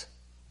hopelessness.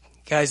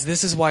 Guys,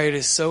 this is why it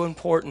is so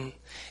important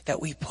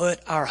that we put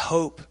our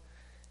hope,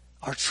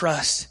 our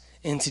trust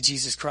into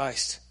Jesus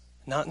Christ.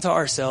 Not into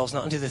ourselves,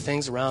 not into the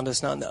things around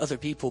us, not into other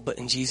people, but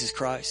in Jesus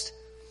Christ.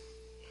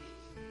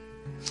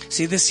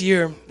 See, this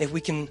year, if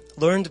we can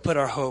learn to put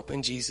our hope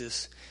in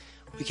Jesus,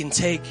 we can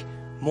take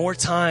more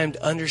time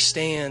to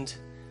understand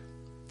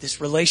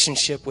this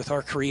relationship with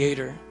our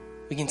Creator.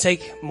 We can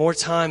take more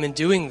time in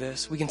doing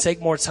this. We can take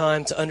more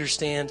time to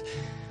understand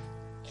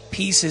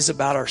pieces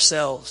about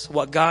ourselves,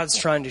 what God's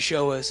trying to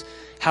show us,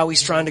 how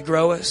He's trying to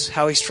grow us,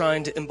 how He's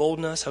trying to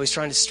embolden us, how He's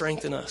trying to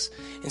strengthen us.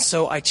 And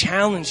so I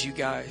challenge you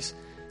guys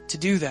to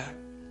do that.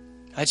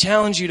 I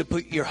challenge you to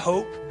put your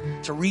hope,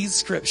 to read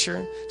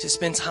Scripture, to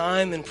spend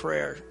time in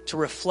prayer, to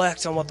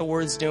reflect on what the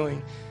Word's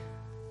doing,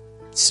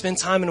 to spend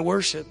time in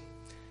worship.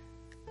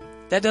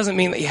 That doesn't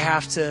mean that you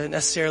have to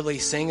necessarily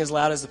sing as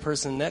loud as the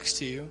person next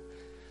to you,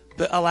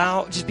 but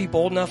just be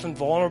bold enough and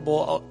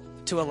vulnerable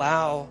to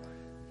allow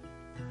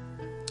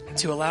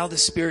the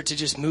Spirit to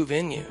just move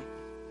in you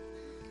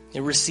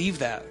and receive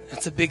that.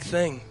 That's a big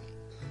thing.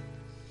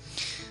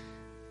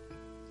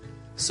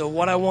 So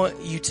what I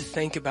want you to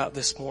think about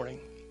this morning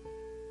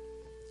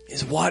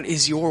is, what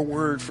is your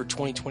word for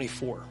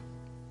 2024?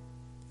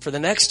 For the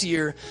next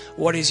year,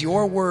 what is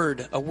your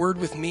word? A word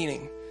with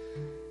meaning.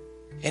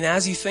 And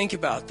as you think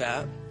about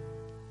that,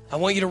 I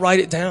want you to write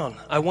it down.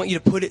 I want you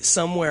to put it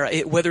somewhere,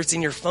 whether it's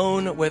in your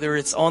phone, whether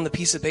it's on the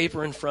piece of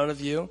paper in front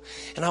of you.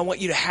 And I want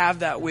you to have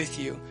that with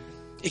you.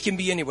 It can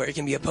be anywhere. It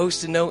can be a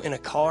Post-it note in a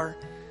car.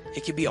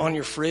 It could be on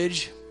your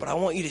fridge. But I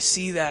want you to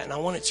see that, and I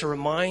want it to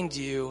remind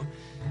you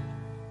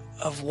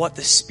of what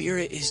the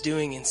Spirit is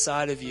doing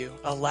inside of you.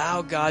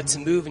 Allow God to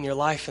move in your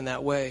life in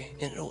that way,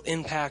 and it'll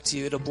impact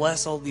you. It'll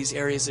bless all these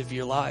areas of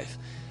your life.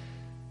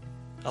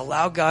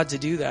 Allow God to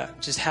do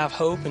that. Just have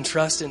hope and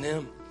trust in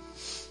Him.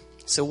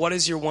 So what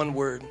is your one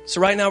word? So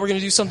right now we're going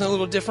to do something a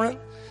little different.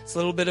 It's a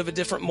little bit of a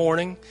different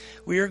morning.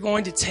 We are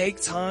going to take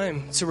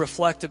time to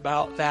reflect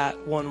about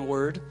that one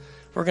word.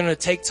 We're going to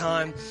take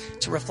time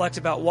to reflect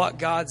about what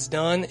God's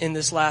done in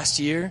this last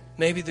year,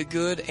 maybe the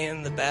good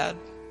and the bad.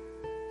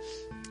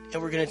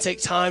 And we're going to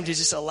take time to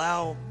just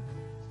allow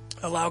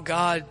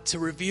God to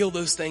reveal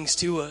those things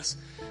to us.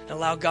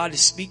 Allow God to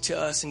speak to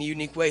us in a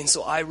unique way. And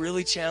so I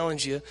really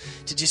challenge you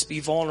to just be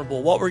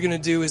vulnerable. What we're going to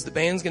do is the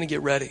band's going to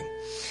get ready,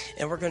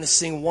 and we're going to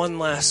sing one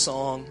last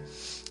song.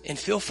 And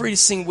feel free to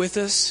sing with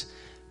us.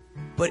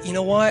 But you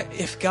know what?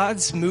 If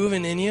God's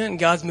moving in you and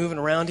God's moving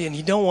around you and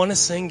you don't want to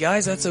sing,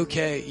 guys, that's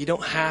okay. You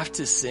don't have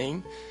to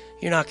sing.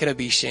 You're not going to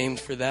be shamed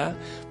for that.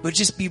 But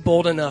just be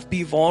bold enough,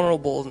 be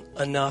vulnerable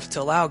enough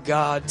to allow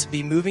God to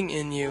be moving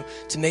in you,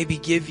 to maybe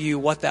give you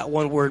what that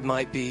one word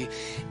might be.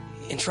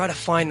 And try to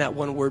find that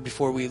one word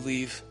before we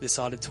leave this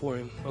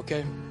auditorium,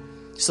 okay?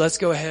 So let's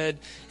go ahead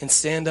and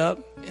stand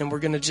up, and we're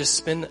going to just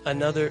spend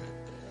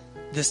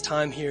this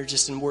time here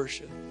just in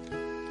worship.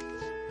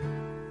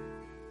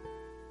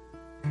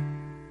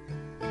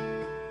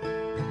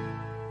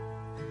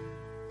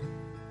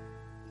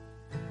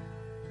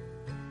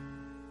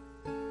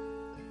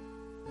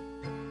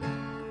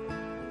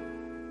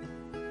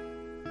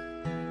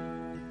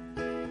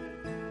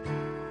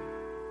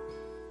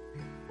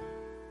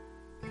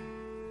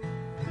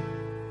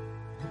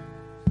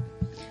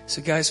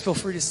 So guys, feel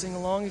free to sing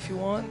along if you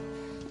want.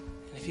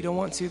 And if you don't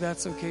want to,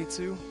 that's okay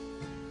too.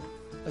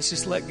 Let's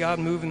just let God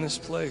move in this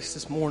place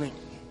this morning.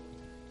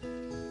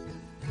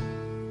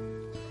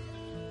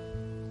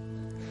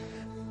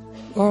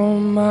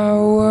 All my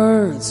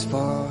words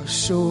fall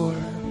short.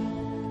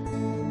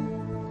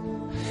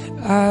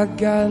 I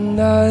got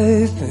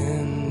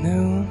nothing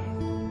new.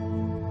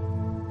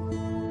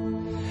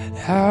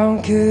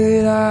 How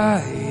could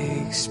I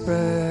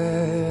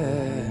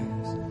express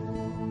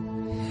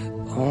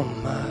all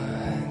my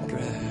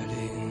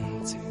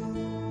gratitude?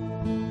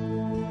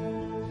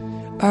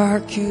 I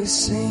could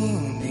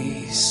sing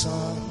these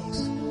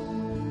songs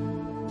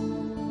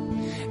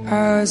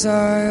as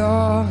I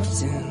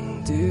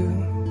often do,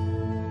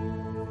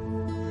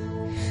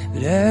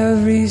 but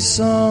every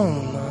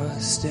song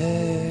must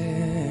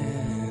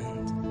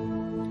end,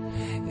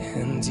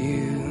 and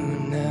you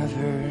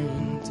never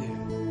do.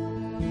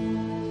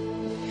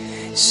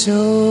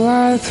 So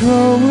I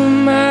throw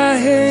in my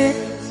hands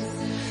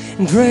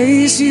and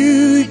praise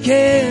you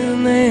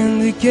again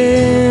and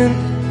again,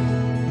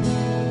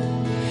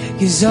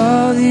 'cause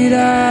all that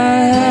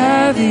I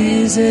have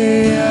is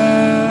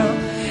a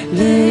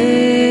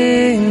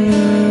And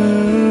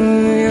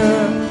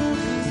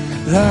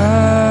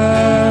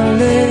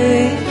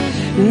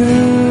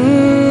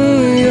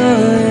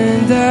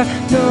I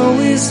know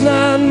it's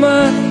not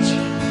much,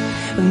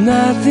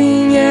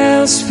 nothing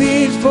else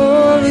fit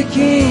for the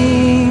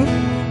King,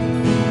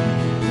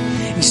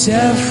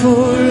 except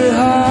for a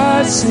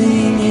heart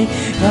singing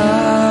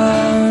hallelujah.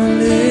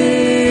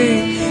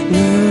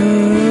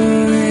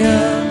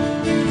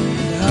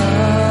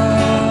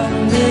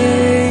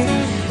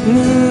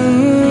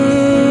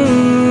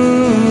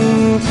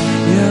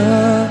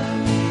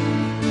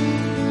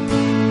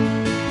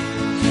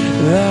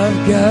 I've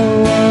got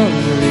one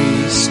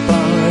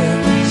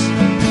response,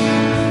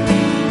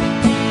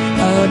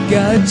 I've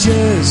got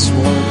just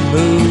one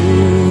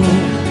move,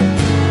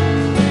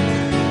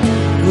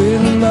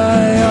 with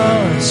my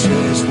arms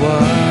stretched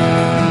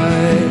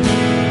wide,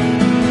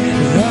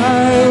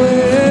 I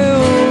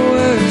will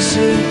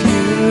worship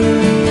you.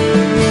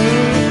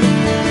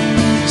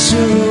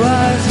 So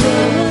I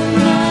throw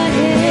my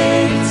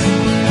hands,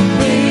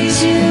 praise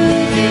you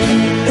again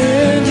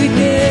and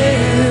again.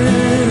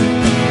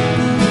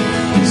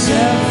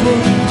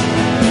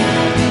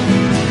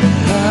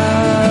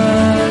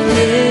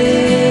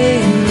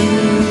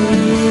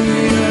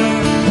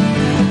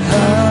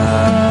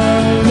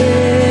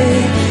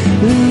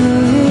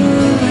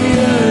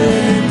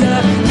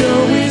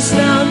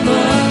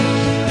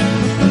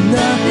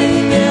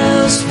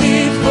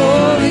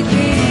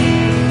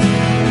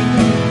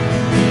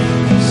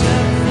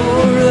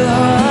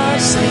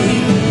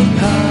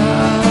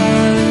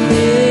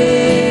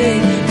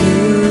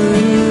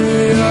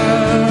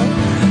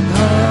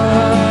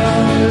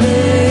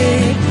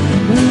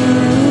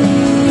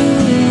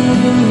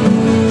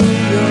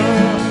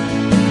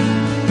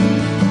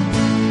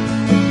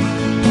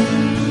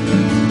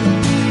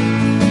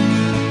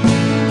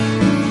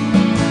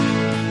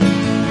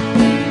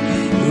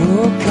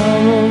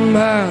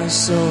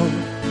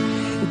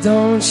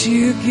 Don't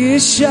you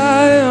get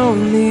shy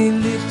on me,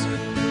 lift up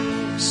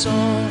your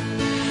song.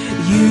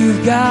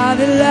 You've got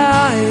a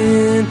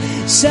lion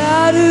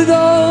inside of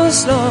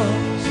those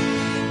lungs.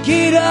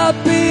 Get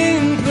up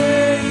and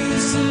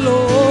praise the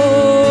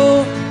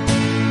Lord.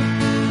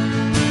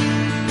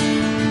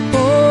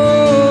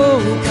 Oh,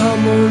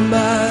 come on,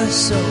 my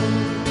soul.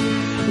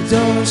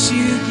 Don't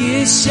you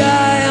get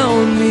shy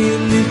on me,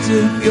 lift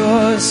up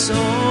your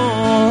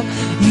song.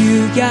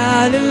 You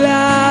got a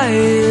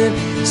lion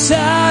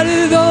inside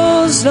of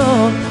those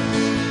lungs.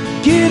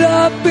 Get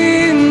up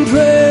and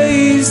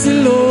praise the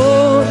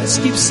Lord. Let's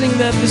keep singing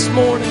that this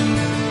morning.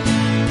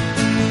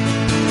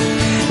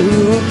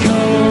 Oh,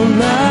 come on,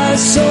 my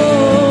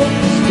soul.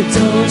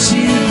 Don't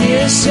you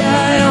get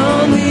shy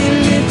on me,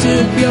 lift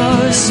up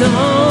your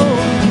song.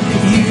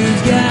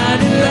 You've got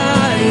a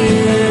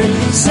lion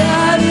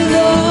inside of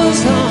those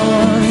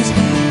lungs.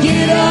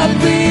 Get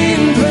up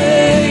and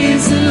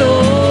praise the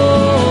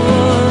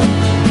Lord.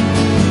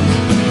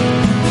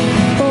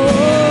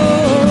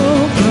 Oh,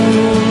 come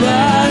on,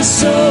 my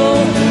soul.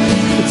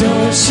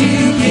 Don't you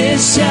get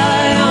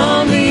shy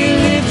on me,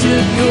 lift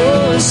up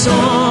your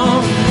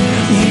song.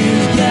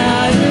 You've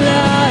got a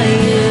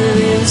lion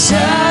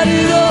inside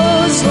of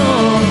those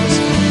lungs.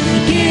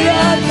 Get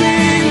up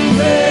and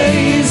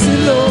praise the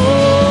Lord.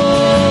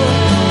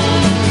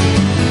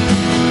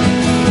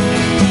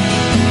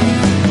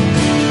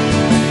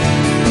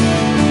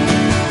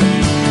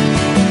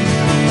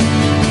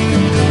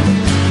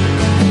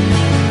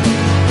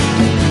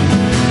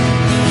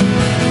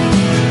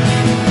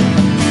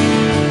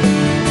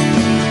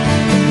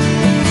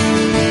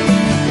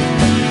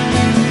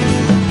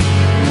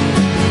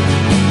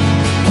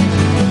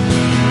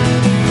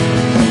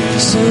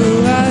 So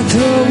I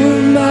throw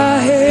in my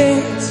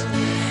hands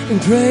and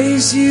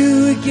praise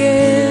you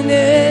again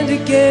and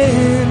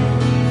again.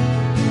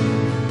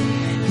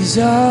 'Cause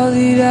all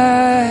that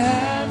I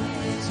have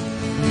is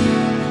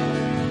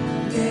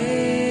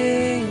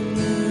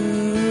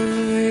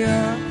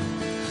hallelujah.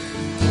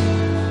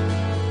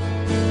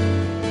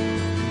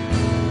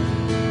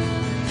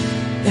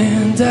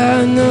 And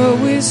I know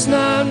it's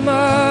not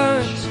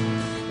much,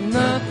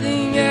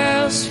 nothing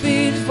else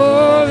fit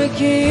for a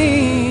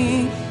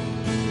king,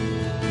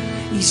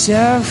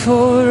 except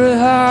for a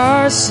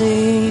heart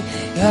sing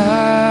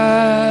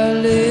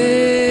hallelujah,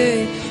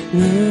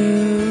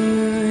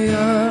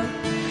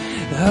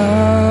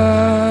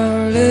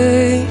 hallelujah.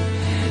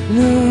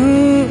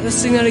 Let's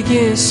sing that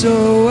again. So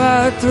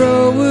I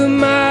throw in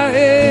my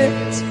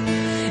hands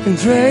and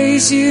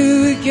praise you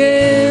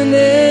again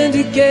and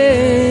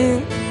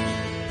again.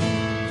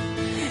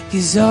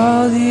 'Cause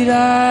all that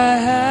I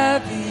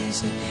have is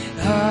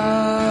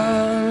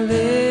hallelujah,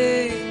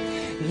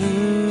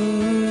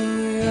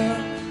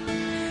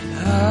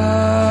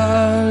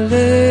 hallelujah.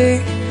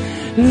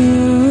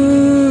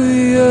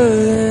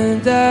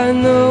 And I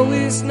know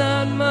it's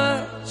not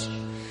much,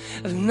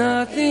 of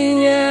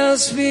nothing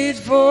else fit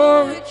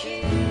for a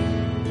king,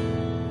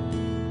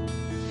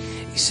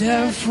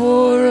 except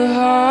for a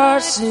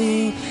heart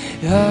sing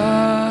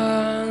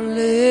hallelujah.